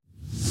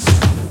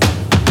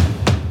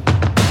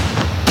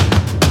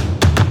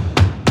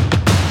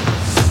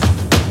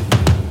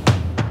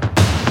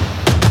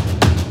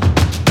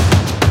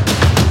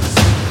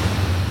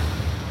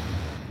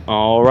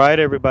right,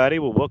 everybody.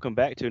 Well, welcome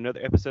back to another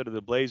episode of the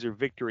Blazer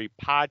Victory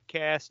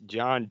Podcast.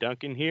 John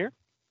Duncan here.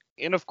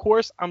 And of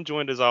course, I'm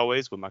joined as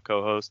always with my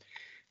co host,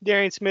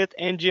 Darian Smith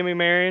and Jimmy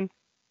Marion.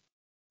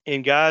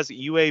 And guys,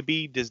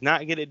 UAB does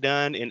not get it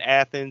done in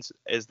Athens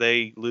as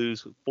they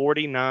lose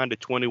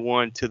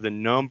 49-21 to the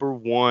number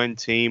one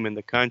team in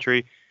the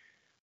country.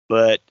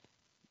 But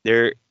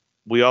there,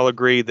 we all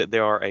agree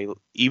that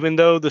even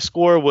though the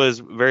score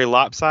was very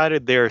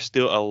lopsided, there are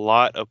still a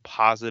lot of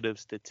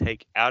positives to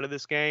take out of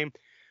this game,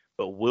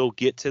 but we'll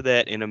get to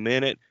that in a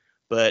minute.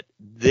 But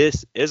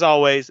this, as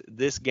always,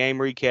 this game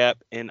recap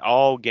and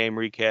all game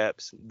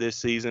recaps this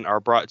season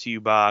are brought to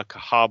you by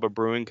Cahaba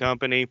Brewing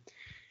Company.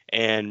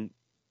 And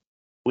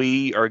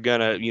we are going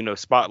to,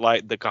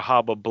 spotlight the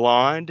Cahaba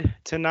Blonde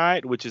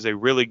tonight, which is a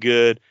really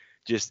good,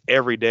 just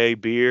everyday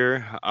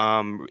beer,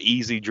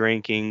 easy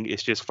drinking.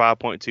 It's just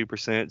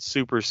 5.2%,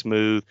 super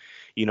smooth.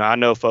 I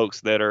know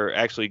folks that are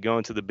actually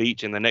going to the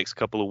beach in the next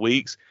couple of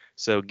weeks.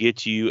 So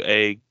get you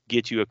a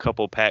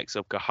couple packs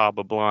of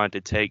Cahaba Blonde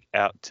to take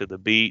out to the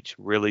beach.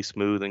 Really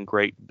smooth and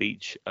great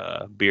beach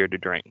beer to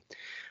drink.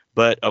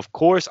 But of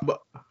course,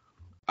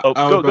 I was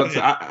about to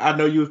say, I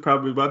know you was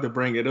probably about to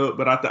bring it up,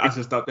 but I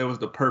just thought that was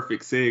the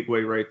perfect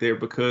segue right there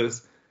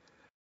because,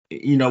 we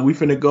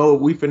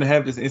finna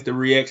have this instant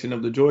reaction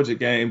of the Georgia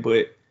game,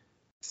 but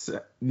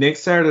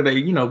next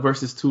Saturday,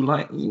 versus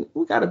Tulane,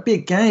 we got a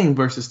big game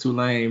versus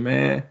Tulane,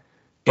 man.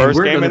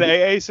 First game of the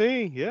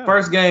AAC, yeah.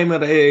 First game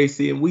of the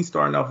AAC, and we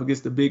starting off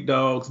against the big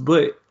dogs,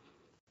 but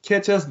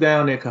catch us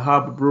down at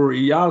Cahaba Brewery.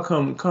 Y'all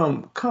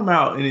come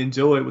out and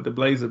enjoy with the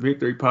Blazer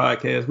Victory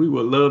Podcast. We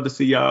would love to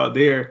see y'all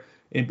there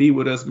and be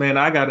with us, man.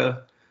 I got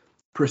a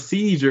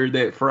procedure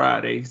that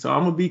Friday, so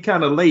I'm gonna be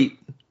kind of late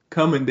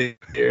coming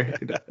there.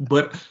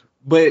 but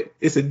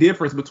it's a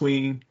difference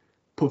between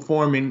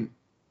performing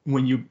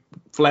when you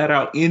flat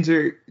out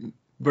injured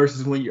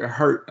versus when you're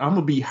hurt. I'm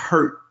gonna be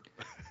hurt,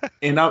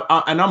 and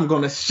I'm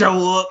gonna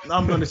show up.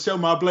 I'm gonna show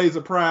my Blazer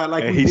pride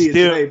like we did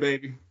today,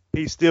 baby.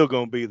 He's still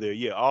gonna be there.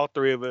 Yeah, all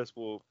three of us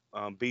will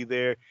be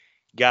there.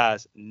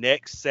 Guys,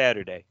 next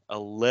Saturday,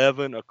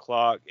 11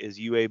 o'clock, as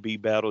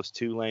UAB battles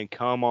Tulane.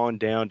 Come on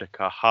down to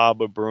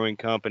Cahaba Brewing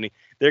Company.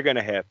 They're going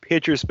to have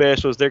pitcher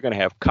specials. They're going to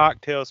have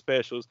cocktail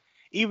specials.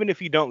 Even if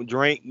you don't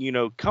drink,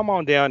 come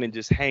on down and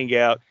just hang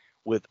out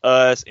with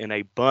us and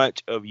a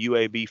bunch of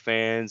UAB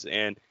fans.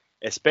 And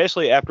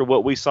especially after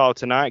what we saw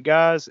tonight,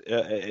 guys,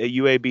 at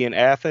UAB in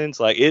Athens,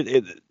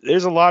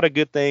 there's a lot of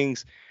good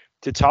things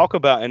to talk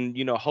about, and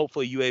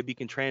hopefully UAB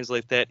can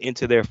translate that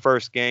into their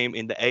first game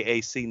in the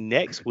AAC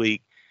next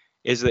week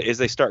as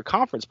they start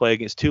conference play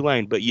against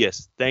Tulane. But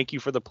yes, thank you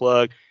for the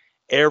plug.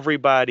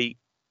 Everybody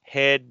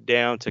head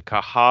down to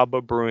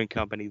Cahaba Brewing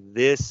Company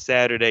this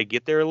Saturday.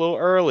 Get there a little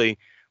early,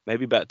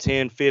 maybe about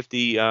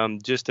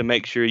 10:50, just to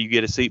make sure you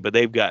get a seat. But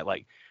they've got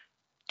like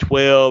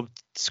 12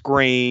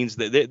 screens.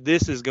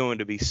 This is going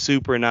to be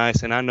super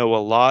nice, and I know a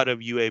lot of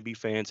UAB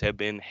fans have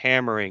been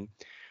hammering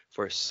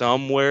for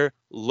somewhere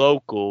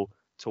local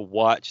to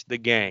watch the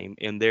game,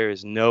 and there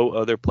is no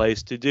other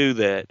place to do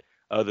that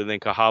other than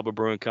Cahaba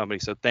Brewing Company.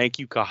 So thank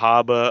you,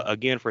 Cahaba,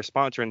 again for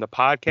sponsoring the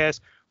podcast,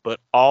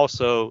 but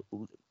also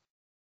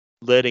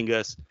letting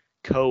us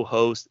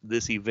co-host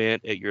this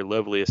event at your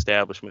lovely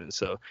establishment.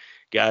 So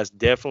guys,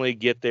 definitely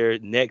get there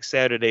next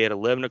Saturday at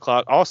 11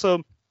 o'clock.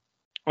 Also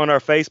on our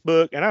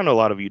Facebook, and I know a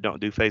lot of you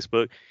don't do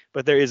Facebook,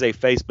 but there is a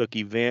Facebook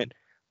event.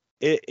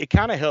 It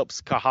kind of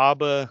helps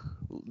Cahaba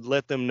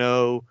let them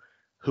know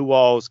who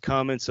all's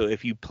coming. So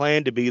if you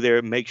plan to be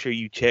there, make sure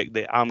you check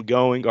that I'm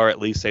going, or at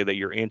least say that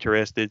you're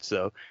interested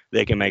so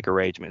they can make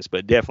arrangements.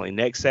 But definitely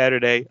next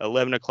Saturday,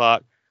 11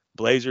 o'clock,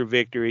 Blazer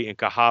Victory and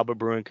Cahaba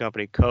Brewing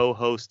Company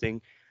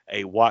co-hosting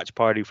a watch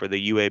party for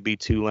the UAB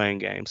Tulane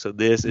game. So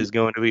this is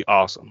going to be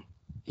awesome.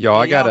 Yo,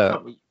 I got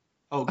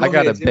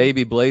a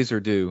baby Blazer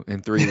due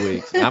in 3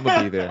 weeks. I'm going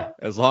to be there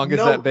as long as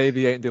that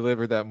baby ain't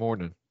delivered that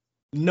morning.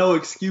 No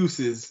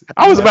excuses.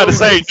 I was about to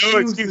say no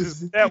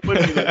excuses. That would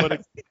be the one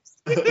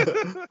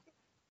excuse.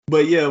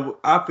 But yeah,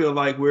 I feel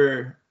like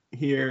we're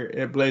here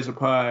at Blazer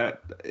Pod.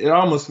 It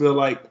almost feels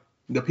like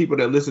the people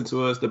that listen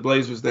to us, the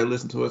Blazers that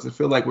listen to us, it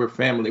feel like we're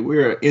family.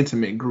 We're an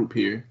intimate group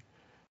here.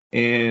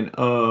 And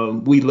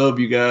we love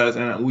you guys,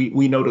 and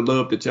we know the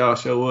love that y'all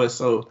show us.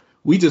 So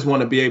we just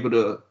want to be able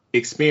to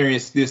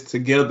experience this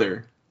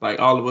together, like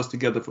all of us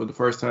together for the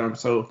first time.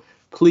 So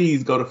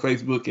please go to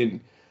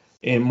Facebook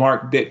and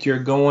mark that you're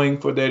going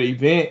for that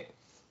event,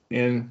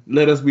 and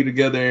let us be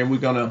together, and we're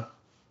going to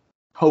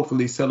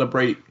hopefully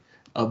celebrate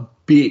a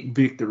big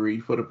victory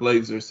for the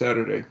Blazers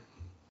Saturday.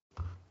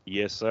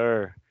 Yes,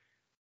 sir.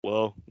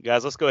 Well,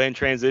 guys, let's go ahead and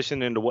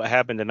transition into what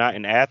happened tonight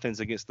in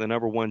Athens against the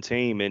number one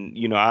team. And,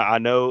 I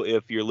know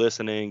if you're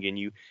listening and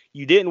you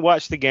didn't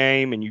watch the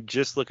game and you're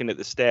just looking at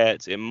the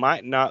stats, it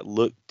might not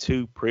look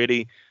too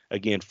pretty.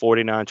 Again,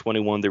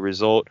 49-21 the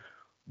result.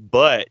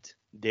 But,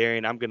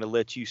 Darian, I'm going to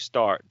let you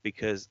start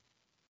because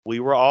we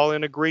were all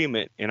in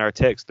agreement in our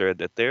text thread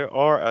that there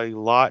are a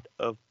lot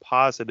of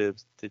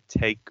positives to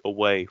take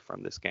away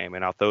from this game.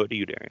 And I'll throw it to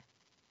you, Darian.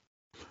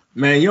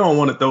 Man, you don't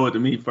want to throw it to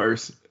me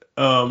first.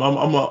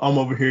 I'm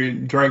over here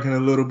drinking a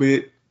little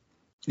bit,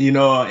 and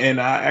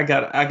I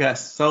got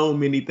so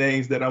many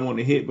things that I want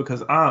to hit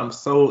because I'm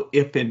so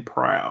effing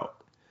proud.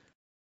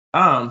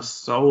 I'm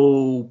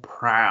so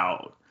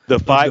proud The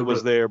of fight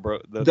was there, bro.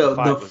 The the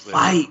fight was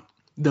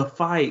there.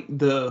 fight,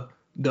 the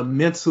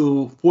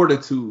mental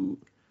fortitude.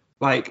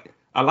 Like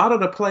a lot of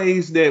the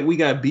plays that we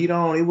got beat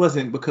on, it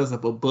wasn't because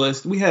of a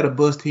bust. We had a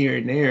bust here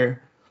and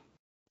there,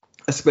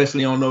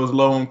 especially on those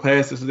long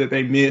passes that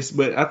they missed.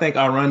 But I think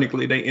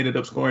ironically they ended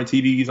up scoring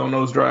TDs on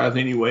those drives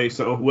anyway.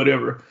 So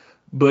whatever.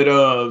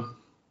 But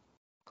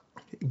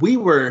we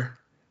were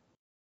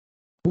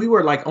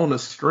like on a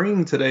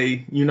string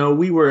today.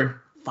 We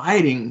were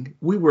fighting,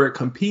 we were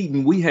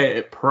competing, we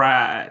had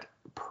pride.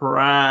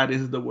 Pride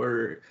is the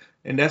word,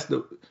 and that's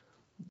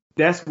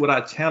what I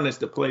challenge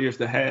the players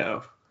to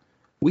have.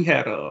 We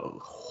had a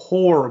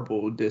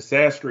horrible,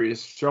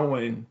 disastrous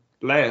showing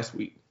last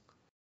week,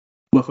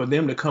 but for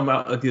them to come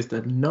out against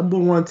the number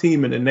one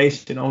team in the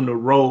nation on the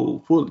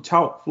road, full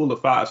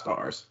of 5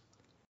 stars,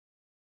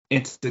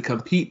 and to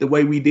compete the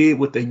way we did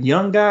with the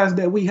young guys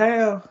that we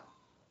have,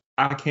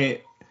 I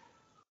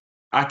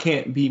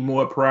can't be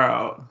more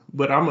proud.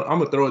 But I'm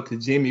gonna throw it to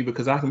Jimmy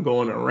because I can go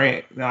on a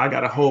rant. Now I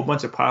got a whole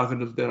bunch of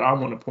positives that I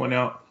want to point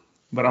out,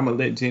 but I'm gonna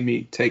let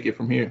Jimmy take it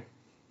from here.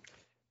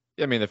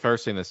 Yeah, I mean, the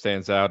first thing that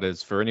stands out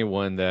is for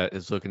anyone that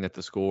is looking at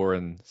the score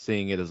and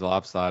seeing it as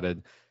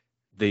lopsided,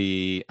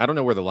 I don't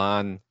know where the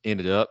line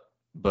ended up,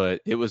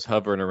 but it was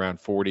hovering around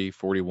 40,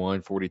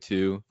 41,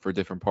 42 for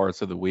different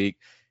parts of the week.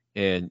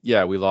 And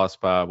yeah, we lost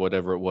by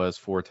whatever it was,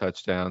 4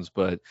 touchdowns,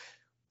 but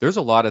there's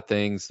a lot of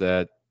things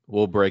that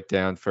we'll break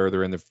down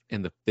further in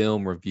the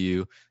film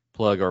review.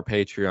 Plug our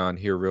Patreon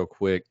here real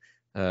quick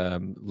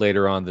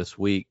later on this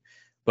week.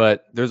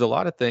 But there's a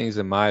lot of things,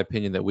 in my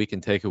opinion, that we can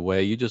take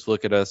away. You just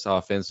look at us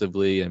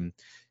offensively, and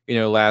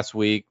last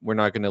week we're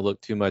not going to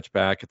look too much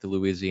back at the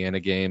Louisiana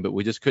game, but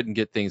we just couldn't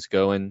get things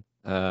going.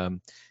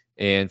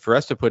 And for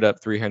us to put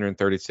up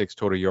 336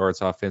 total yards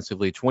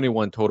offensively,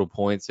 21 total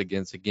points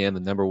against, again, the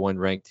number one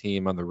ranked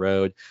team on the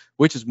road,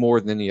 which is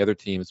more than any other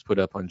team that's put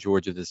up on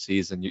Georgia this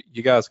season.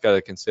 You guys got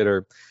to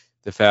consider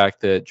the fact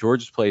that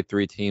Georgia's played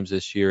 3 teams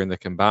this year, and the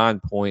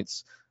combined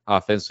points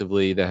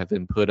offensively that have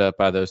been put up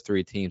by those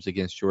 3 teams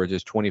against Georgia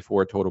is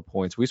 24 total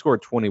points. We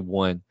scored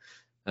 21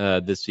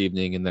 this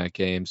evening in that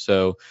game.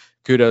 So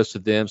kudos to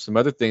them. Some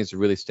other things that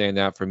really stand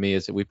out for me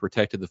is that we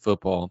protected the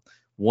football.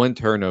 1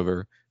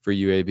 turnover for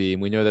UAB,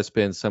 and we know that's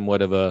been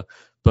somewhat of a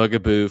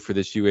bugaboo for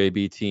this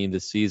UAB team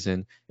this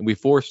season, and we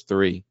forced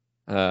 3.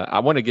 I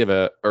want to give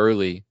an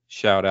early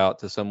shout out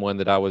to someone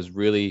that I was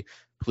really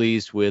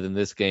pleased with in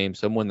this game,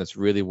 someone that's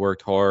really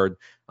worked hard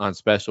on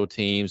special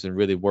teams and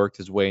really worked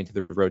his way into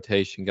the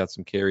rotation, got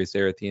some carries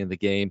there at the end of the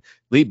game.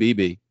 Lee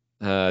Beebe,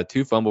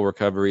 2 fumble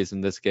recoveries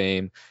in this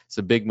game.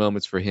 Some big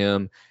moments for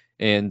him.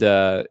 And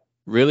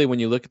really, when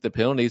you look at the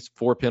penalties,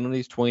 4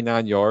 penalties,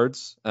 29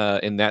 yards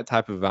in that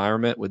type of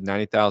environment with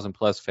 90,000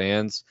 plus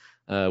fans.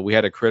 We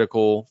had a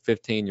critical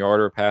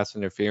 15-yarder pass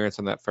interference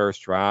on that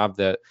first drive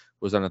that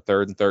was on a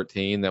 3rd and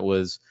 13 that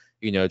was,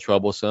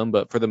 troublesome.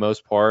 But for the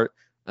most part,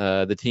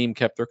 the team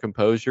kept their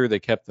composure. They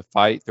kept the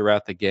fight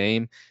throughout the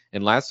game.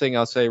 And last thing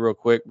I'll say real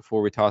quick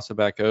before we toss it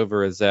back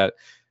over is that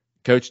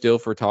Coach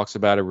Dilfer talks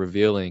about it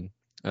revealing.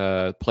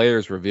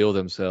 Players reveal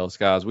themselves.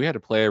 Guys, we had a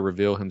player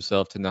reveal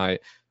himself tonight.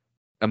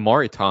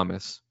 Amari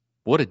Thomas,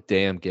 what a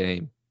damn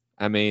game.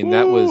 I mean,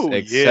 that was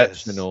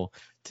exceptional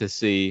to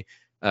see.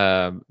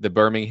 The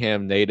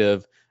Birmingham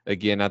native,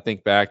 again, I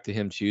think back to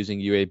him choosing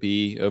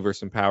UAB over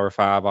some Power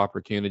 5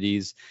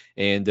 opportunities.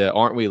 And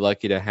aren't we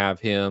lucky to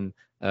have him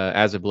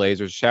as a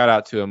Blazers? Shout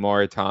out to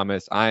Amari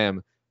Thomas. I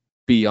am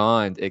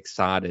beyond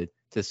excited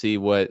to see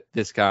what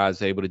this guy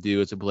is able to do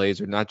as a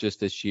Blazer, not just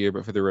this year,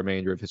 but for the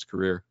remainder of his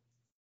career.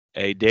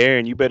 Hey,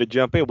 Darren, you better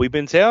jump in. We've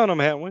been telling them,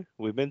 haven't we?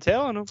 We've been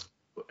telling them.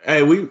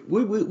 Hey,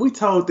 we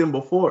told them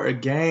before a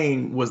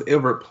game was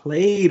ever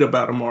played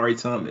about Amari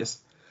Thomas.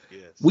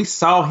 Yes. We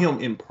saw him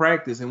in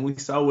practice and we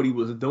saw what he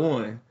was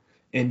doing.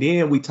 And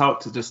then we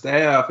talked to the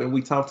staff and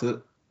we talked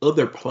to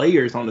other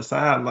players on the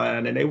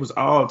sideline, and they was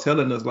all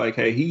telling us like,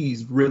 hey,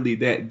 he's really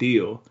that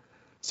deal.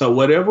 So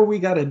whatever we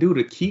got to do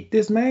to keep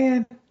this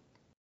man,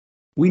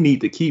 we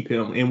need to keep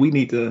him, and we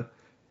need to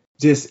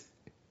just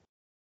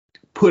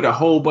put a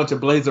whole bunch of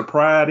Blazer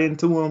pride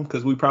into him,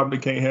 because we probably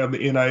can't have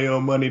the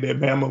NIL money that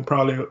Bama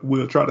probably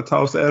will try to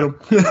toss at him.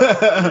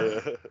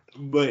 Yeah.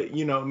 But,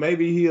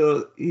 maybe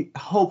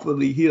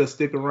hopefully he'll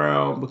stick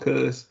around,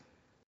 because,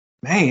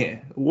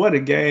 man, what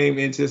a game.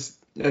 And just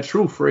a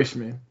true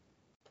freshman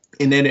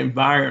in that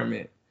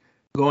environment,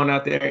 going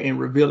out there and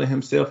revealing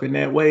himself in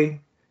that way.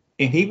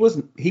 And he was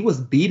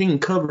beating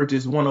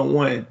coverages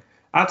one-on-one.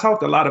 I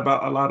talked a lot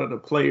about a lot of the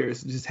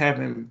players just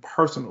having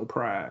personal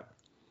pride.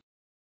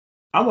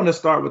 I want to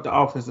start with the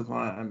offensive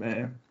line,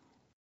 man.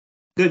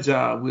 Good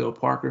job, Will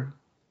Parker.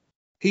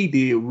 He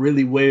did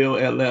really well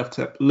at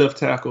left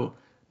tackle.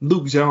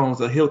 Luke Jones,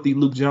 a healthy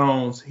Luke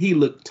Jones, he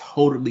looked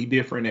totally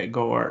different at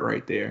guard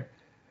right there.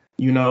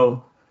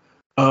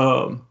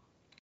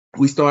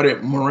 We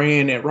started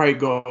Moran at right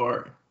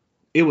guard.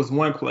 It was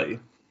one play.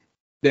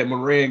 that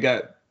Moran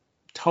got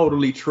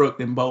totally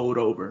trucked and bowled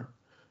over.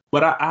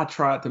 But I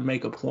tried to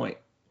make a point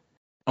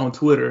on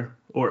Twitter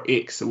or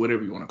X or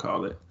whatever you want to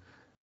call it,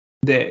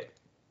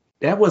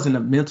 that wasn't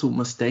a mental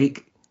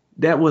mistake.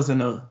 That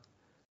wasn't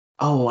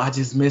I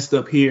just messed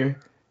up here.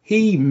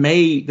 He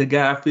made the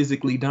guy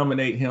physically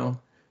dominate him.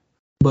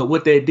 But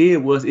what that did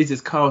was it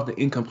just caused the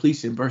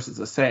incompletion versus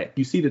a sack.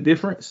 You see the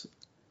difference?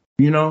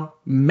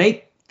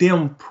 Make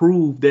them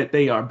prove that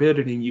they are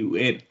better than you.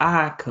 And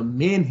I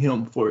commend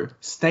him for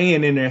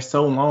staying in there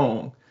so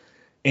long.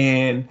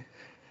 And,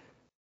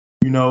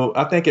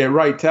 I think at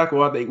right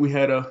tackle, I think we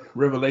had a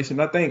revelation.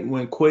 I think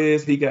when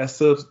Quez, he got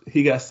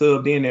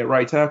subbed in at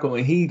right tackle,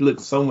 and he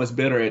looked so much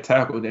better at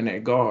tackle than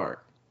at guard.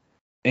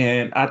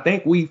 And I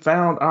think we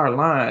found our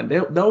line.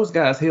 Those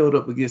guys held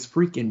up against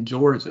freaking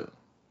Georgia.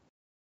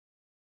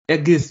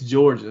 Against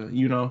Georgia,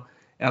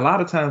 a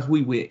lot of times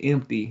we went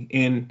empty.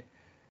 And,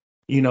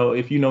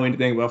 if you know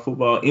anything about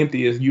football,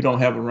 empty is you don't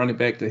have a running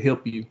back to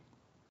help you.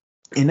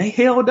 And they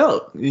held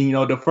up.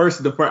 The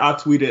first I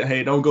tweeted,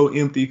 hey, don't go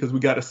empty because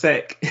we got a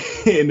sack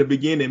in the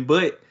beginning.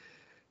 But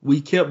we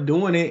kept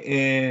doing it,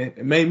 and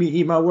it made me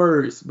eat my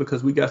words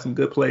because we got some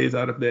good plays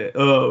out of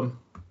that.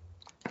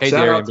 Hey,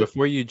 Darian,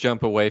 before you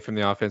jump away from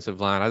the offensive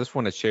line, I just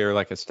want to share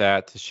like a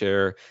stat to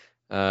share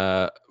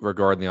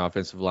regarding the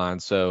offensive line.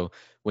 So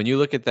when you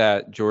look at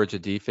that Georgia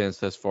defense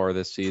thus far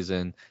this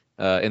season,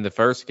 in the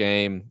first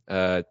game,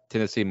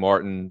 Tennessee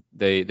Martin,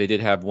 they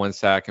did have 1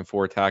 sack and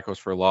 4 tackles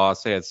for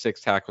loss. They had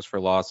 6 tackles for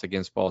loss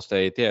against Ball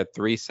State. They had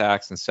 3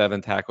 sacks and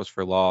 7 tackles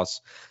for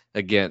loss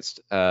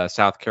against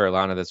South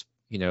Carolina this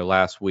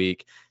last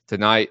week.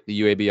 Tonight, the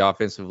UAB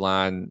offensive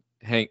line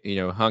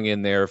hung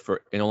in there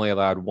and only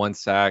allowed 1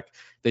 sack.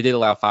 They did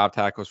allow 5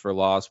 tackles for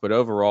loss, but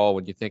overall,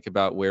 when you think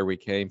about where we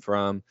came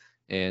from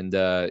and,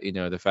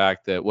 the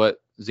fact that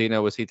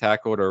Zeno, was he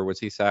tackled or was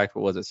he sacked?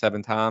 What was it,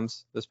 7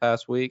 times this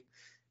past week?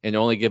 And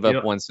only give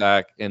up 1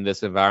 sack in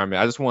this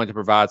environment. I just wanted to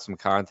provide some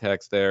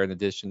context there in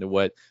addition to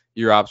what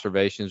your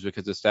observations,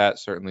 because the stats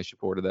certainly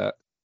supported that.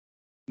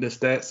 The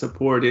stats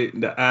supported,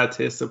 the eye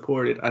test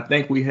supported. I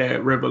think we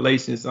had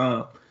revelations.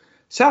 Shout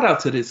out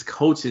to this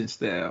coaching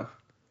staff.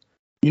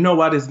 You know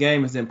why this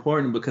game is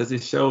important? Because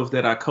it shows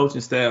that our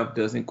coaching staff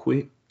doesn't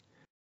quit.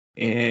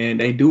 And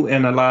they do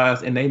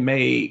analyze, and they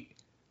made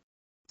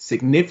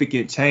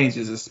significant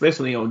changes,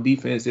 especially on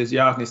defense. As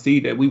y'all can see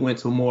that we went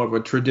to more of a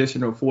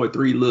traditional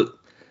 4-3 look.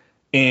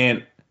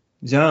 And,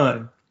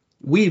 John,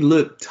 we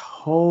looked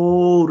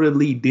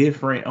totally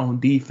different on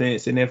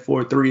defense in that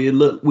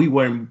 4-3.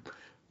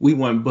 We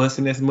weren't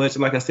busting as much.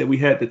 Like I said, we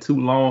had the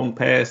 2 long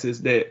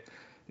passes that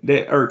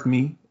irked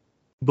me.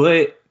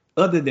 But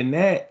other than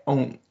that,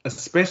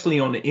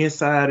 especially on the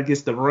inside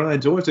against the run,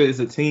 Georgia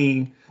is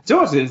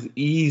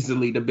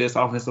easily the best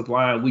offensive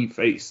line we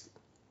faced.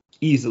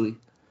 Easily.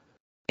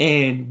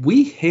 And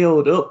we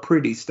held up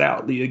pretty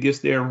stoutly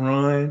against their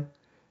run.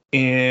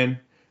 And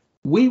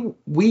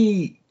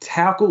we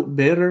tackled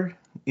better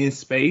in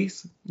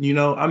space.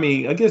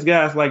 Against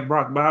guys like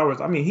Brock Bowers,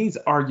 he's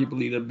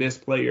arguably the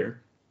best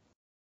player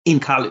in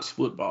college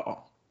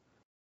football.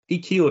 He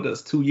killed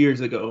us 2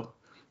 years ago.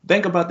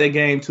 Think about that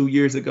game 2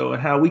 years ago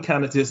and how we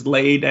kind of just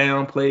laid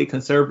down, played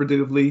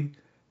conservatively,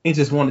 and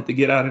just wanted to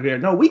get out of there.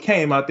 No, we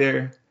came out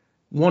there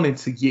wanting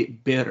to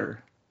get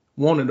better,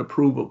 wanting to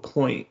prove a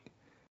point,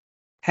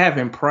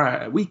 having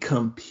pride. We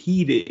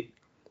competed.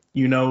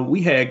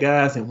 We had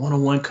guys in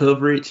one-on-one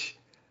coverage.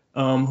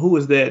 Who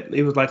was that?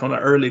 It was like on the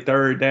early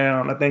 3rd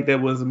down. I think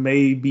that was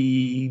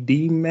maybe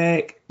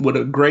D-Mac with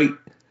a great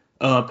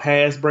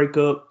pass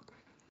breakup,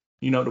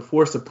 to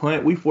force a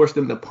punt. We forced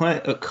them to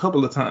punt a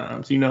couple of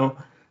times,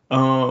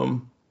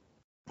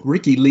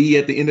 Ricky Lee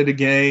at the end of the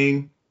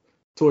game,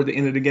 toward the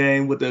end of the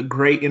game with a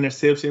great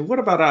interception. What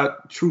about our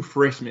true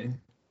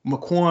freshman?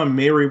 Maquan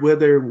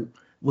Merriweather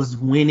was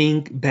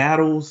winning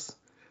battles,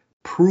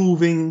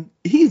 proving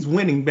he's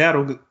winning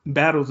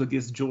battles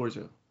against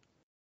Georgia.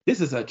 This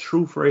is a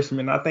true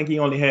freshman. I think he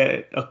only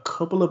had a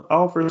couple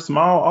of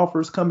small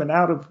offers coming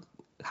out of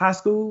high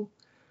school.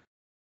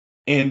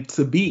 And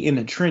to be in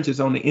the trenches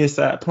on the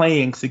inside,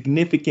 playing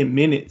significant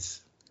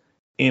minutes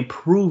and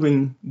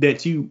proving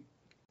that you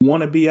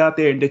want to be out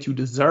there and that you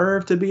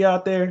deserve to be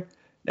out there,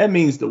 that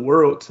means the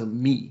world to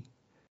me.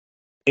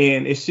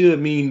 And it should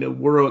mean the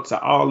world to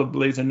all of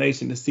Blazer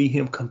Nation to see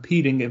him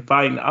competing and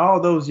fighting. All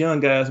those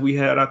young guys we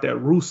had out there,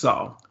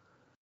 Rousseau.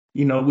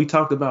 We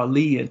talked about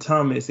Lee and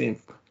Thomas and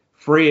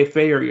Fred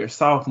Ferrier,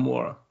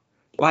 sophomore.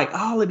 Like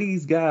all of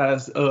these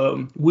guys,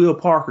 Will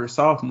Parker,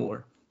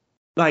 sophomore.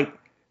 Like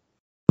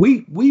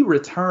we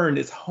return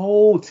this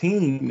whole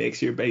team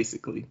next year,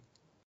 basically.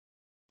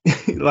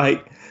 And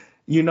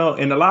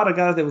a lot of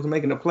guys that was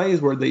making the plays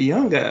were the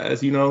young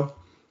guys,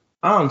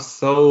 I'm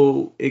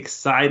so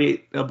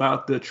excited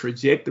about the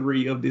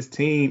trajectory of this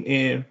team.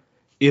 And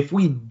if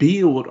we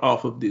build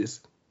off of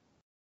this,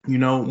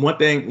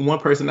 one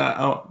person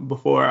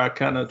before I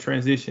kind of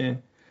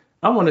transition,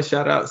 I want to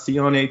shout out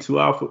Sione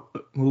Tualfa,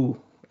 who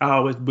I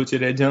always butcher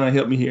that. John,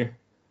 help me here.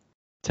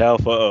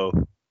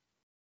 Talfa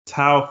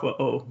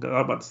O. I'm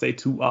about to say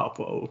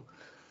Tualfa O.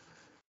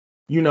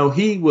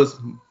 he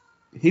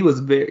was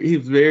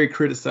very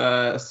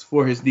criticized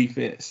for his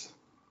defense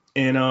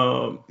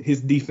and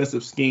his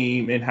defensive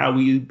scheme and how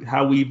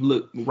we've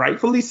looked,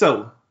 rightfully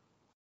so.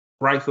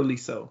 Rightfully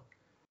so.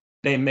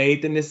 They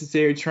made the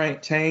necessary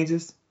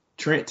changes.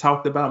 Trent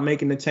talked about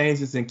making the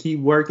changes and keep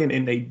working,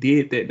 and they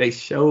did that. They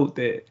showed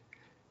that.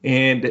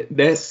 And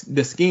that's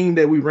the scheme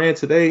that we ran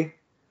today,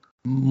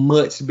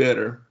 much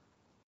better.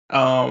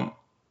 I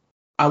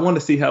want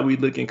to see how we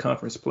look in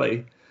conference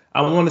play.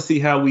 I want to see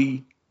how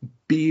we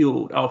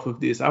build off of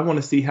this. I want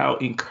to see how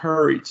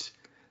encouraged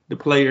the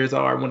players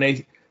are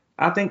when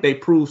I think they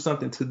prove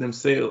something to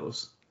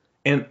themselves.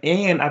 And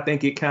I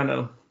think it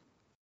kind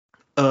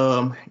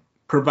of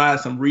provide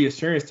some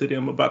reassurance to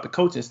them about the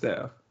coaching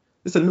staff.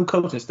 It's a new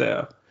coaching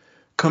staff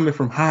coming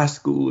from high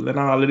school and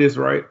all of this,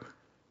 right?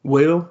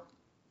 Well,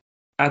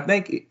 I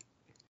think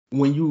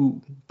when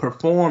you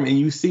perform and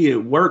you see it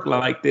work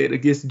like that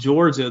against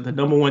Georgia, the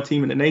number one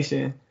team in the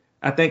nation,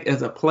 I think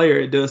as a player,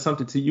 it does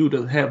something to you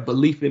to have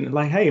belief in it.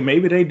 Like, hey,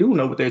 maybe they do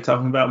know what they're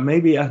talking about.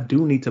 Maybe I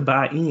do need to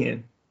buy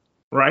in,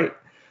 right?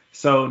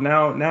 So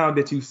now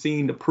that you've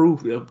seen the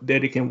proof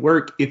that it can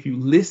work if you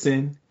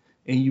listen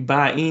and you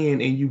buy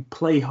in and you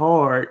play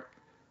hard,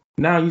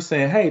 now you're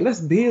saying, hey, let's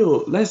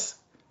build,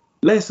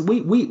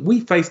 we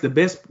face the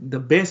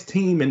best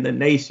team in the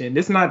nation.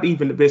 It's not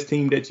even the best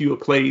team that you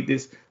have played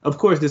this. Of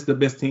course, this is the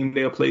best team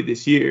they'll play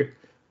this year,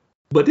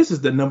 but this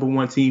is the number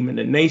one team in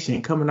the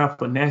nation coming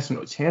off a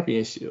national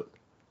championship.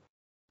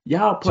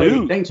 Y'all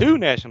played two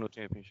national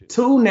championships.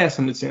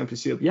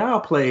 Y'all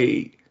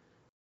played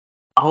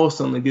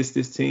awesome against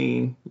this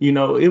team.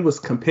 It was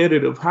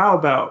competitive. How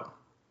about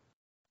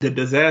the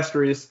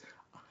disastrous?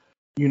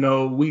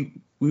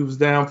 We was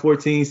down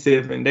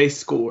 14-7. They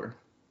score.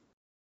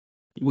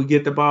 We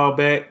get the ball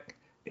back,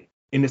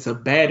 and it's a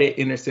batted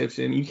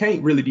interception. You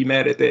can't really be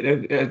mad at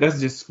that. That's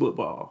just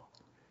football.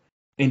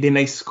 And then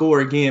they score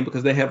again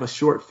because they have a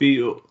short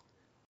field.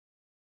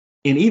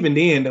 And even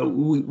then, though,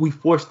 we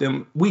forced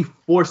them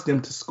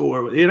to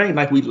score. It ain't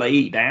like we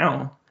laid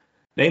down.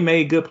 They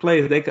made good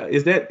plays.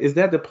 Is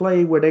that the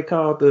play where they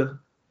called the?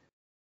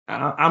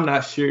 I'm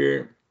not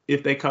sure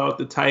if they called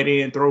the tight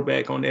end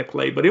throwback on that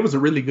play, but it was a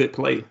really good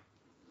play,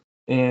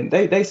 and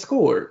they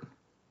scored.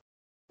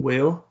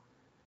 Well,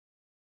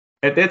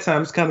 at that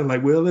time, it's kind of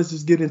like, well, let's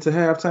just get into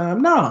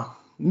halftime.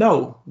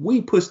 No,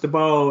 we pushed the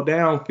ball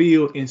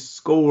downfield and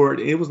scored.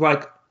 It was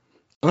like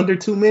under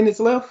 2 minutes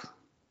left,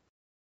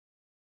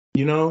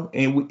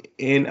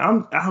 and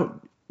I'm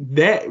out.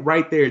 That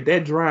right there,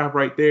 that drive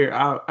right there,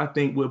 I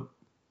think would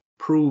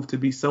prove to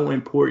be so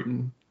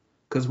important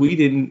because we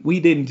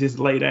didn't just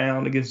lay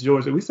down against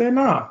Georgia. We said,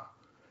 nah,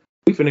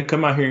 we finna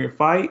come out here and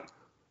fight.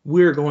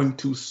 We're going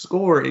to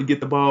score and get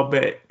the ball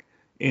back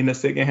in the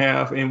second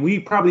half. And we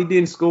probably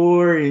didn't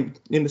score in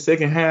the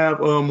second half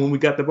when we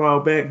got the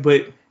ball back,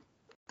 but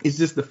it's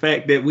just the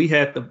fact that we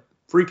had the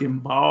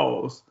freaking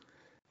balls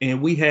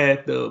and we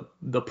had the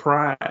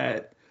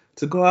pride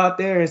to go out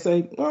there and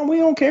say, well, we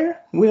don't care.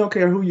 We don't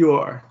care who you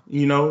are.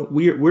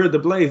 We're the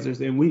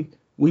Blazers and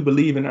we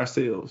believe in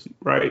ourselves,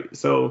 right?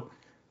 So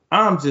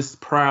I'm just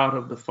proud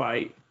of the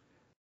fight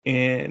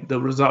and the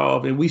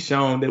resolve, and we've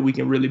shown that we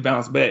can really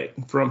bounce back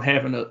from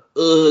having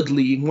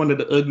one of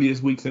the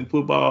ugliest weeks in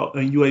football,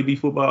 in UAB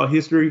football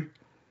history.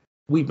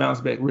 We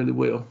bounced back really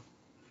well.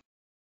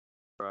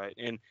 Right,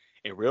 and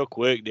real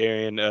quick,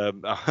 Darian,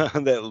 on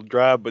that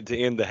drive, but to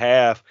end the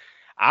half,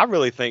 I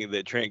really think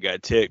that Trent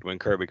got ticked when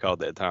Kirby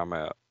called that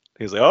timeout.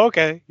 He was like, oh,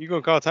 okay, you're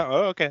going to call a timeout?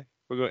 Oh, okay.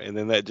 We're going, and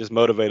then that just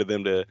motivated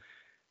them to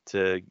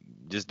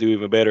just do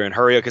even better and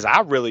hurry up. Because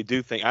I really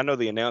do think, I know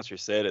the announcer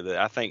said it, that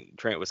I think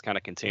Trent was kind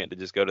of content to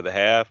just go to the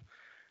half.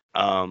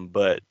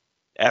 But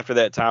after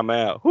that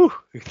timeout,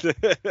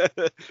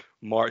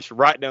 marched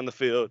right down the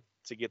field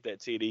to get that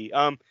TD.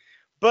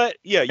 But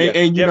yeah,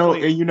 and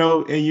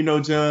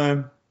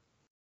John,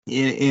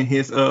 in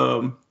his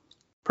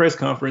press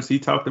conference, he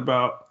talked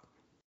about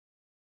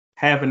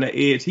having the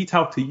edge. He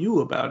talked to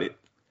you about it.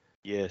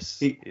 Yes.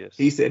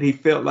 He said he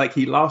felt like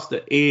he lost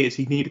the edge.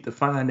 He needed to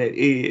find that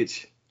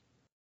edge.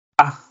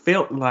 I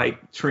felt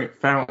like Trent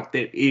found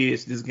that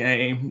edge this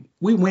game.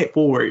 We went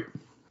for it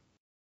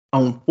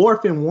on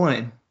 4th and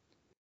 1.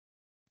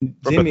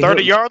 From a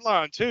 30-yard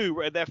line too,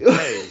 right? That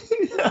play.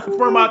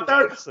 from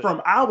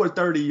our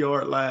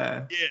 30-yard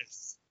line.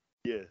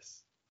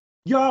 Yes.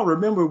 Y'all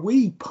remember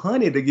we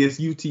punted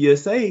against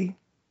UTSA.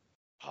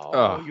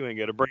 Oh, you ain't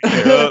got to bring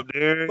that up,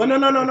 dude. But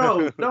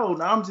no.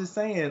 I'm just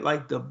saying,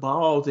 like, the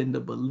balls and the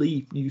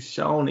belief you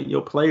shown in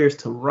your players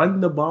to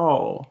run the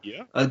ball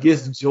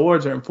against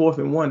Georgia in 4th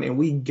and 1, and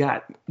we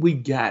got it. We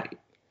got it.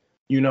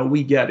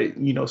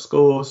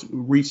 Scholes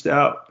reached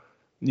out,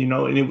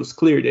 and it was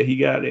clear that he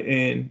got it.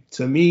 And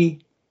to me,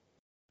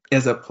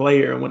 as a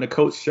player, when a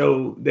coach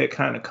showed that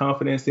kind of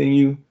confidence in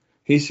you,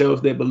 he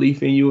shows that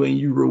belief in you, and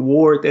you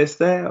reward that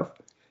staff.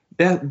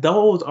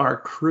 Those are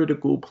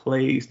critical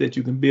plays that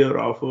you can build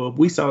off of.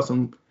 We saw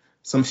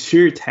some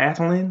sheer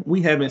tackling.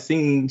 We haven't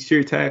seen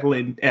sheer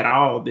tackling at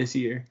all this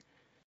year.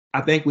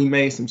 I think we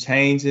made some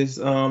changes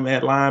at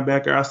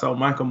linebacker. I saw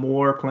Michael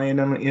Moore playing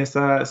on the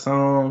inside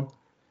some.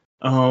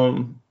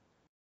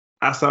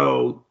 I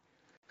saw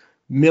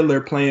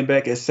Miller playing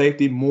back at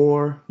safety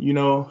more.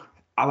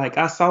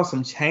 I saw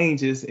some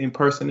changes in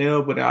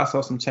personnel, but I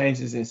saw some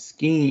changes in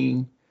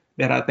scheme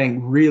that I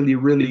think really,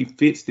 really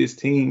fits this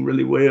team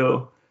really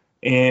well.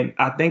 And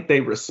I think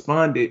they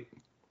responded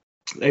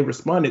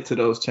to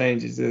those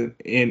changes, and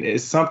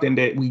it's something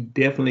that we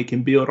definitely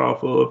can build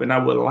off of. And I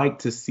would like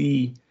to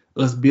see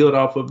us build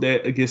off of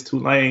that against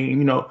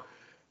Tulane.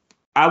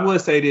 I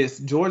would say this: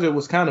 Georgia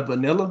was kind of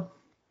vanilla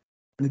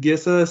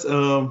against us,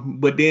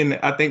 but then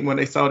I think when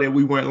they saw that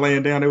we weren't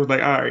laying down, they was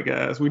like, all right,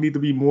 guys, we need to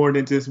be more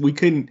than just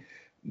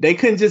they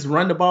couldn't just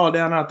run the ball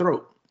down our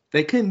throat.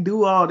 They couldn't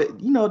do all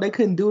that. They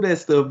couldn't do that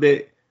stuff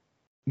that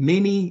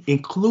many,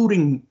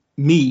 including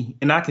me,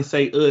 and I can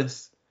say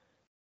us.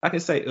 I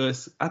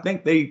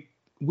think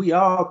we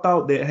all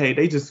thought that, hey,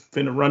 they just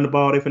finna run the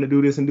ball, they finna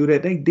do this and do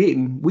that. They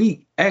didn't.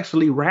 We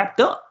actually wrapped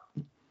up.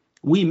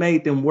 We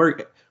made them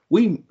work.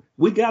 We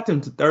got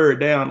them to third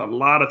down a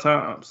lot of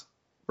times,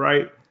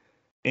 right?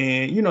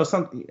 And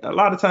a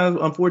lot of times,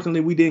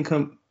 unfortunately, we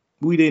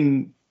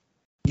didn't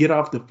get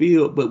off the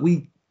field, but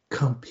we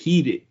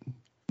competed.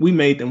 We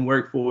made them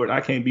work for it.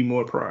 I can't be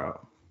more proud.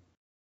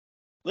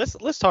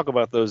 Let's talk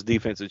about those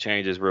defensive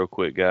changes real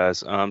quick,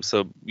 guys.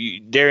 So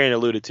Darian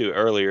alluded to it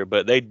earlier,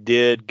 but they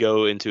did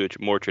go into a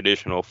more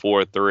traditional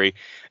 4-3,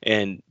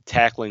 and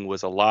tackling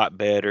was a lot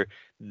better.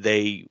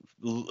 They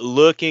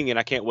looking, and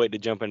I can't wait to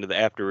jump into the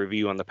after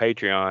review on the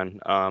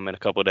Patreon in a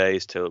couple of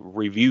days to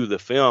review the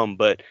film.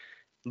 But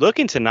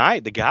looking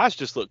tonight, the guys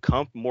just look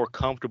more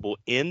comfortable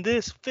in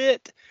this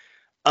fit.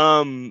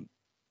 And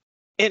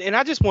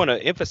I just want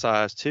to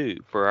emphasize too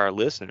for our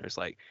listeners,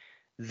 like,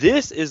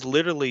 this is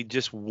literally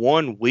just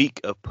 1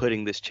 week of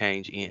putting this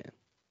change in,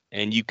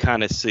 and you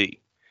kind of see.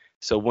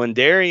 So when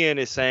Darian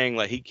is saying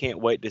like he can't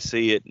wait to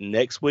see it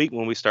next week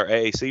when we start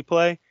AAC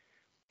play,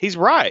 he's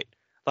right.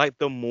 Like,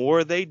 the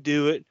more they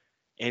do it,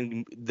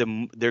 and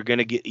they're going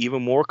to get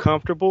even more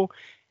comfortable.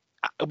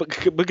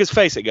 Because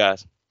face it,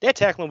 guys, that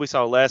tackling we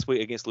saw last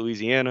week against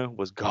Louisiana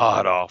was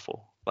god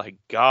awful, like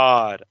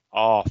god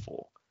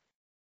awful.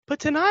 But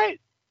tonight,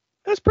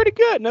 that's pretty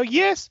good. No,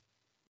 yes,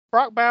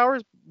 Brock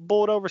Bowers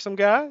bowled over some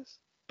guys,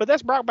 but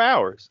that's Brock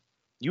Bowers.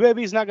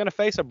 UAB is not going to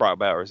face a Brock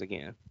Bowers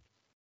again.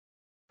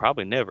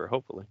 Probably never,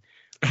 hopefully.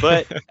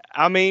 But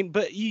I mean,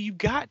 but you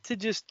got to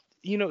just,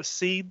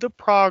 see the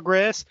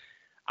progress.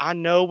 I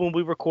know when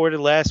we recorded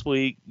last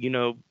week,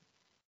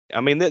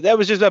 I mean, that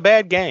was just a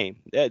bad game,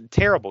 a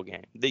terrible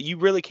game. That you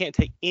really can't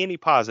take any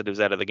positives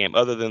out of the game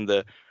other than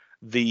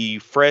the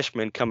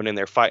freshmen coming in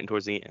there fighting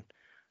towards the end.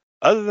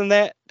 Other than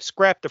that,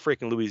 scrap the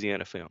freaking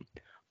Louisiana film.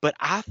 But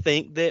I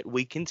think that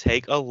we can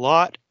take a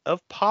lot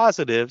of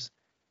positives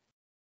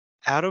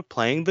out of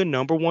playing the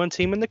number one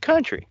team in the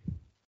country.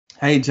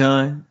 Hey,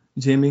 John,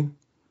 Jimmy,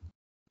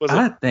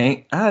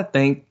 I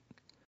think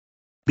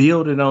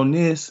building on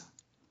this,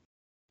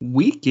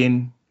 we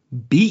can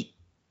beat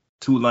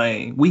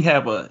Tulane. We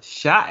have a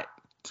shot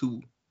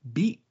to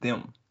beat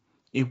them.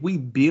 If we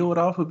build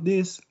off of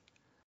this,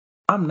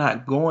 I'm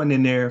not going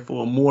in there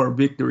for more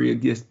victory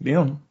against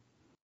them.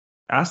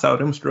 I saw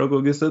them struggle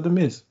against Southern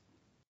Miss.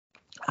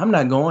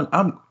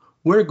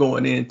 We're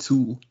going in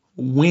to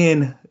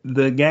win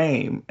the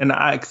game. And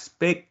I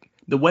expect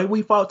the way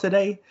we fought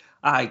today,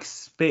 I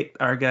expect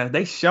our guys,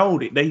 they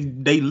showed it.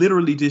 They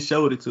literally just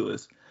showed it to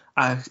us.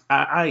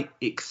 I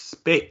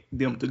expect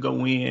them to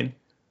go in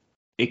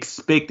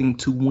expecting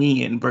to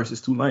win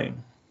versus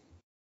Tulane.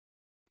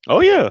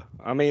 Oh yeah.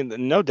 I mean,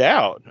 no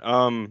doubt.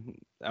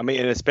 I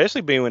mean, and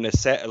especially being in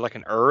like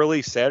an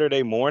early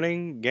Saturday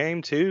morning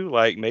game too,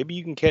 like maybe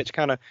you can catch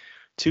kind of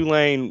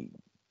Tulane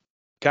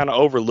kind of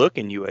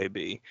overlooking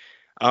UAB.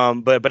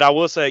 But I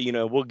will say,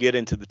 we'll get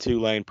into the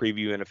Tulane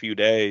preview in a few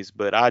days,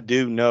 but I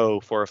do know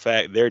for a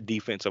fact their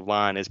defensive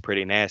line is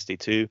pretty nasty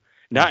too.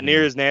 Not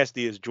near as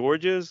nasty as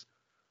Georgia's,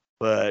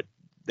 but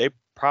they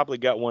probably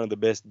got one of the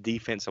best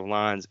defensive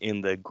lines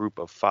in the group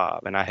of five.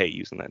 And I hate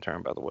using that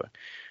term, by the way.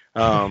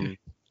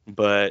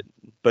 But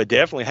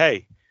definitely,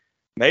 hey,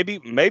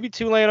 maybe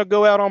Tulane will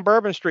go out on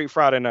Bourbon Street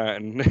Friday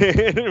night and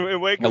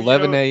wake up.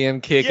 11 a.m.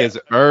 kick is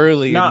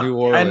early in New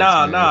Orleans.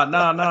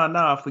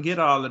 Nah. Forget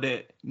all of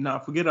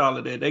that. Forget all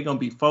of that. They're gonna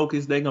be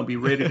focused. They're gonna be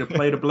ready to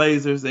play the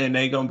Blazers, and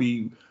they're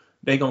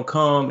gonna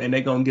come and they're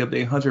gonna give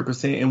their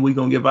 100%, and we're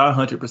gonna give our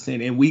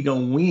 100%, and we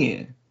gonna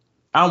win.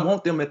 I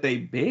want them at their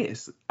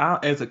best.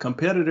 As a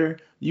competitor,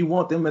 you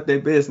want them at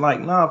their best.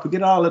 Like,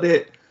 forget all of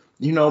that.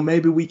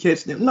 Maybe we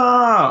catch them.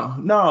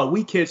 No,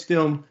 we catch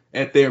them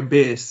at their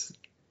best,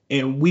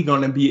 and we're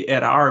gonna be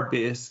at our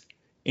best,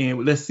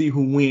 and let's see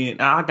who wins.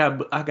 I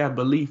got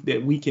belief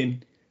that we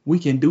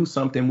can do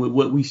something with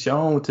what we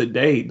shown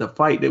today, the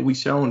fight that we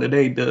shown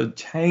today, the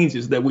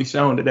changes that we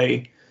shown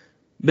today.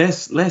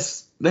 Let's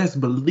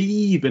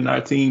believe in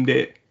our team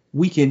that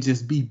we can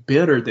just be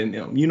better than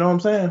them. You know what I'm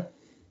saying?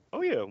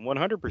 Oh yeah,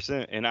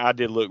 100%. And I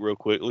did look real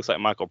quick. It looks like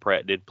Michael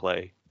Pratt did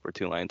play for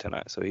Tulane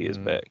tonight, so he is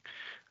back.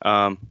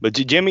 But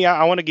Jimmy,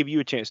 I want to give you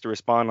a chance to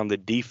respond on the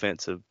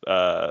defensive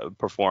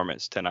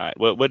performance tonight.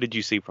 What did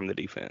you see from the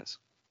defense?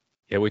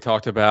 Yeah, we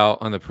talked about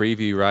on the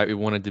preview, right? We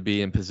wanted to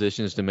be in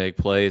positions to make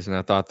plays, and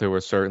I thought there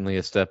was certainly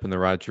a step in the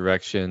right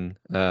direction.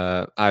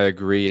 I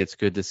agree. It's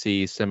good to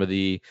see some of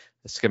the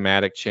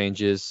schematic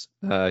changes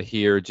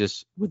here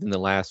just within the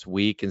last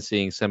week and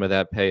seeing some of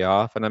that pay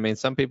off. And I mean,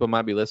 some people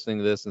might be listening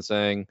to this and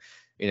saying,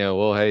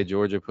 well, hey,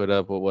 Georgia put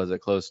up, what was it,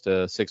 close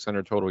to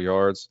 600 total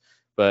yards.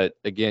 But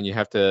again, you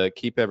have to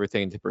keep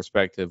everything into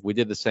perspective. We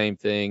did the same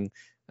thing,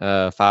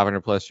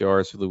 500 plus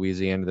yards for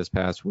Louisiana this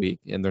past week,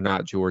 and they're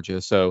not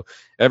Georgia. So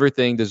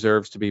everything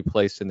deserves to be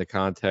placed into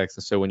context.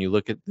 And so when you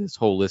look at this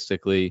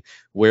holistically,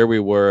 where we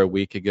were a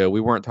week ago,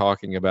 we weren't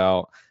talking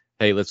about,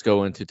 hey, let's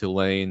go into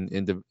Tulane,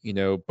 into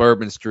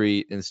Bourbon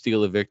Street and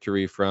steal a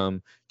victory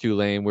from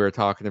Tulane. We were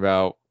talking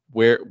about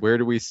where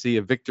do we see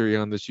a victory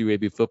on this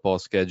UAB football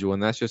schedule?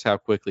 And that's just how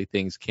quickly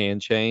things can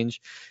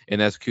change.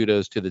 And that's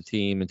kudos to the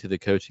team and to the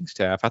coaching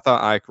staff. I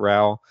thought Ike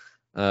Rao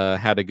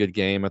had a good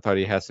game. I thought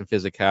he had some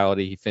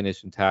physicality. He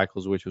finished in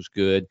tackles, which was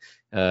good.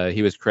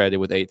 He was credited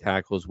with 8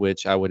 tackles,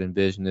 which I would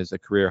envision is a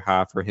career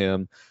high for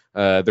him.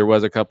 There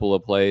was a couple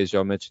of plays,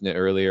 y'all mentioned it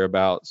earlier,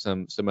 about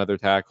some other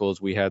tackles.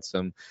 We had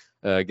some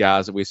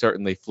guys that we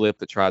certainly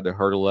flipped that tried to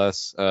hurdle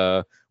us.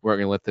 We're not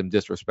going to let them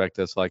disrespect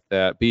us like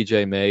that.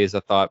 BJ Mays,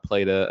 I thought,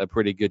 played a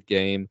pretty good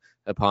game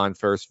upon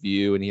first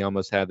view, and he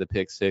almost had the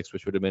pick 6,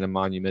 which would have been a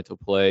monumental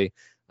play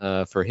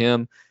for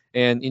him.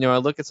 And, I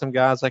look at some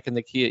guys like a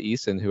Nakia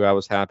Eason, who I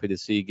was happy to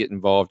see get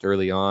involved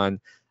early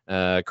on.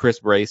 Chris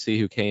Bracey,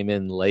 who came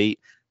in late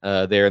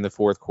there in the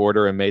fourth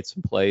quarter and made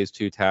some plays,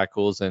 2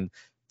 tackles. And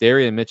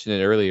Darian mentioned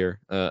it earlier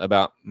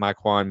about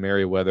Myquan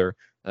Merriweather,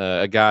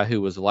 a guy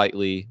who was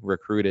lightly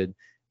recruited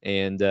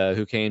and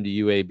who came to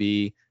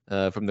UAB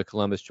from the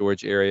Columbus,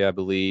 Georgia area, I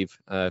believe,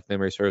 if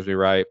memory serves me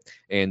right,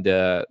 and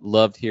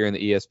loved hearing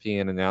the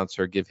ESPN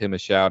announcer give him a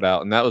shout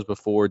out. And that was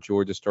before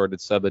Georgia started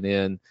subbing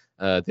in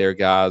their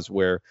guys,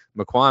 where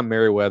Myquan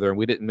Merriweather, and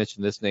we didn't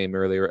mention this name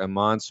earlier,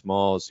 Amon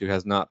Smalls, who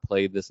has not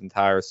played this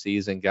entire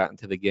season, got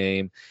into the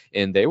game,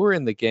 and they were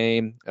in the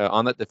game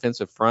on that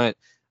defensive front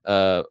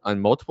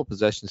on multiple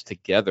possessions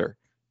together.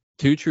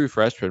 2 true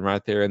freshmen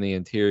right there in the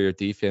interior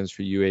defense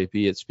for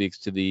UAB. It speaks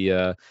to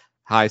the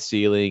high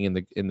ceiling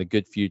and the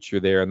good future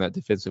there on that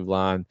defensive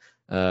line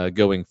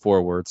going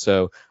forward.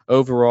 So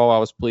overall, I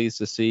was pleased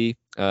to see.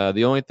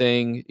 The only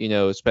thing,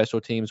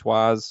 special teams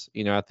wise,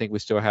 I think we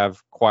still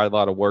have quite a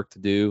lot of work to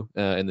do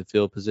in the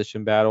field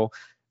position battle.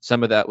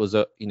 Some of that was,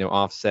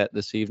 offset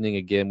this evening.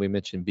 Again, we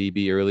mentioned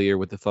BB earlier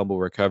with the fumble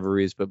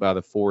recoveries, but by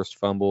the forced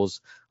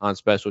fumbles on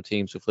special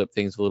teams to flip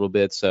things a little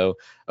bit. So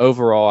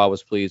overall, I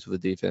was pleased with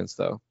the defense,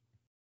 though.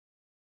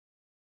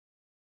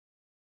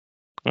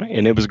 Right,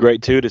 and it was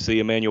great too to see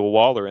Emmanuel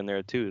Waller in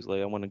there too.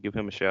 I want to give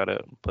him a shout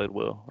out. Played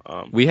well.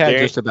 We had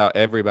just about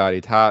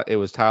everybody. It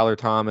was Tyler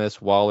Thomas,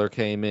 Waller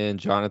came in,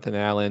 Jonathan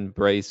Allen,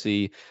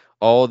 Bracey,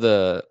 all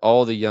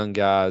the young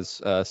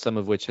guys, some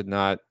of which had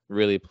not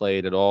really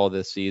played at all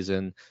this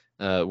season,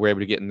 were able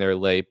to get in there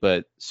late.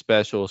 But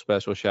special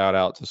shout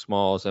out to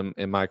Smalls and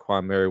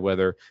Myquan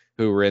Merriweather,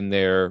 who were in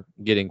there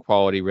getting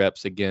quality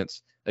reps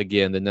against,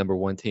 again, the number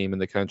 1 team in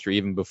the country,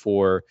 even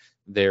before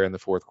there in the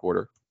fourth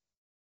quarter.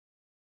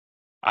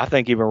 I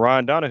think even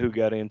Ryan Donahue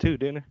got in too,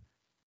 didn't he?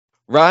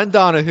 Ryan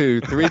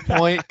Donahue,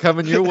 3-point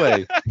coming your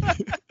way.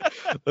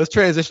 Let's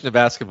transition to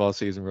basketball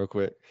season real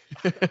quick.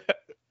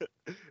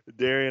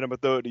 Darian, I'm going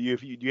to throw it to you.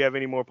 Do you have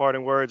any more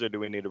parting words, or do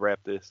we need to wrap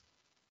this?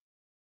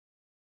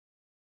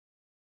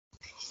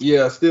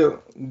 Yeah,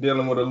 still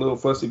dealing with a little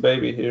fussy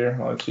baby here.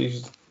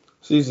 She's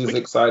just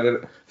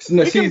excited.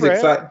 She's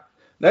excited.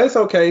 That's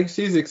okay.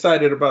 She's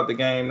excited about the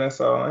game. That's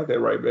all. Ain't that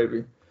right,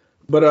 baby?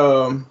 But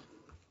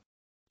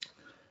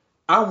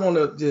I want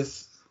to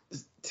just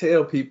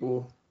tell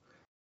people,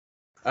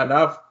 and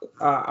I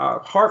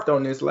harped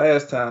on this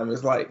last time,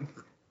 it's like,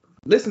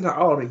 listen to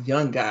all the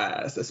young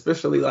guys,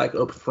 especially like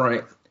up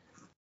front,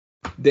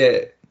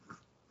 that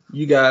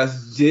you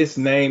guys just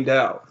named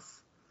out.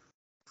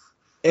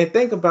 And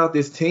think about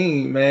this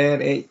team,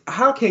 man. And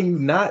how can you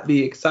not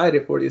be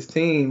excited for this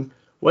team?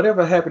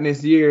 Whatever happened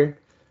this year,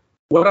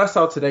 what I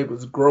saw today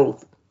was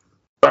growth,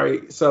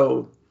 right?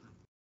 So,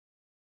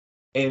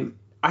 and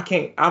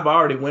I've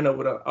already went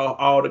over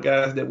all the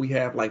guys that we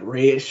have like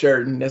red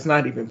shirt, and that's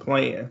not even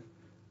playing.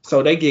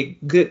 So they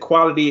get good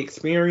quality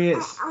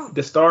experience.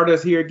 The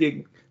starters here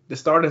get the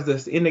starters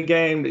that's in the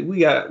game.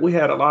 We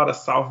had a lot of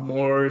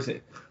sophomores and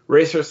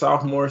redshirt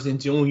sophomores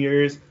and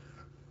juniors.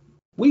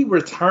 We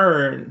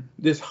return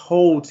this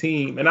whole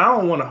team, and I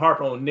don't want to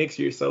harp on next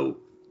year so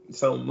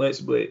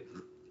much, but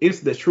it's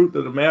the truth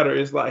of the matter.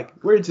 It's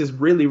like we're just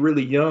really,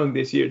 really young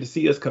this year to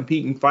see us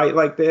compete and fight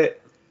like that.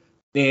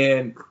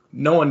 And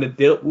knowing the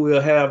depth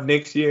we'll have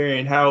next year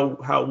and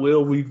how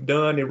well we've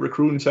done in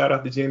recruiting, shout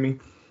out to Jimmy,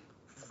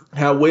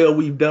 how well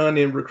we've done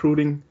in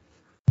recruiting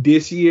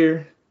this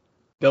year,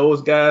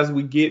 those guys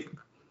we get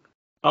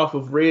off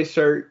of red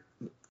shirt,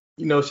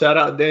 shout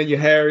out Daniel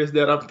Harris,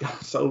 that I'm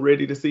so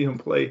ready to see him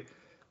play.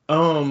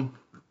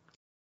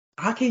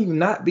 how can you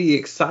not be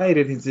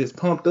excited and just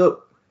pumped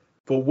up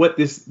for what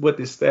this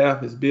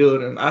staff is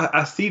building?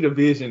 I see the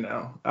vision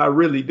now. I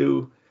really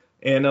do.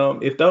 And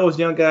if those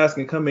young guys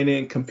can come in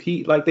and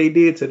compete like they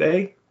did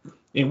today,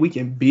 and we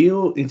can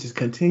build and just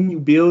continue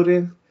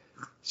building,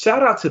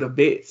 shout out to the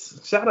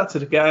vets. Shout out to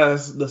the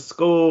guys, the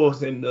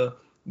Skulls and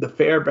the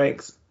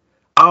Fairbanks,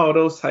 all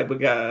those type of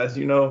guys,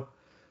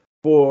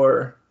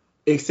 for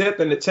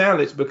accepting the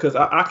challenge, because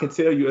I can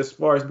tell you, as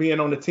far as being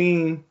on the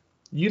team,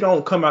 you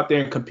don't come out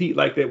there and compete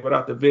like that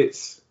without the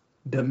vets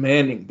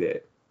demanding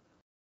that.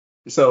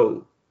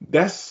 So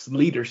that's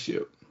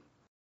leadership.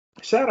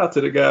 Shout out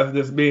to the guys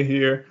that's been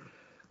here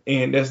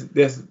and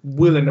that's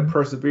willing to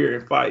persevere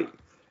and fight.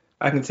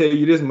 I can tell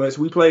you this much: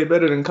 we played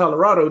better than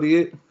Colorado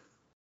did,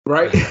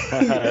 right?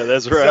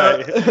 That's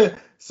right.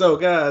 So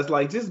guys,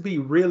 like, just be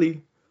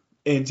really,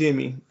 and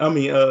John.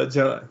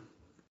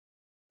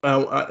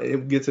 I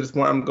get to this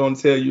point. I'm going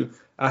to tell you,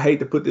 I hate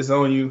to put this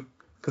on you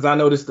because I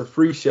know this is the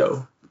free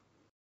show,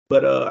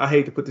 but I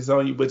hate to put this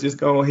on you, but just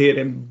go ahead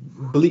and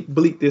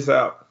bleep this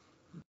out.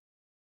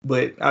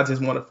 But I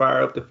just want to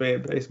fire up the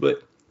fan base.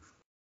 But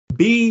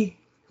be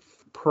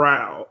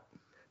proud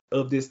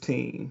of this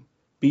team.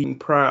 Be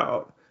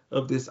proud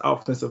of this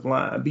offensive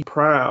line. Be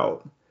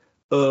proud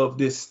of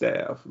this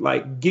staff.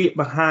 Like, get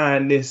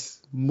behind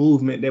this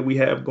movement that we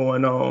have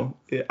going on.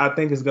 I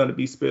think it's going to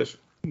be special.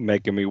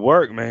 Making me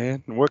work,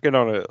 man. I'm working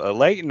on a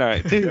late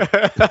night too.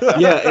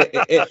 Yeah.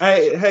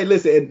 Hey,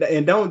 listen,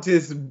 and don't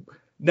just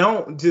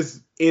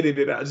edit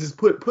it out. Just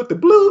put the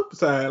bloop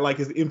sign like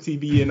it's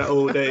MTV in the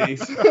old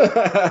days.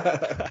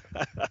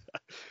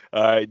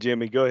 All right,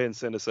 Jimmy, go ahead and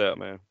send us out,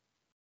 man.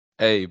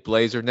 Hey,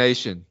 Blazer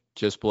Nation,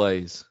 just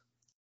blaze.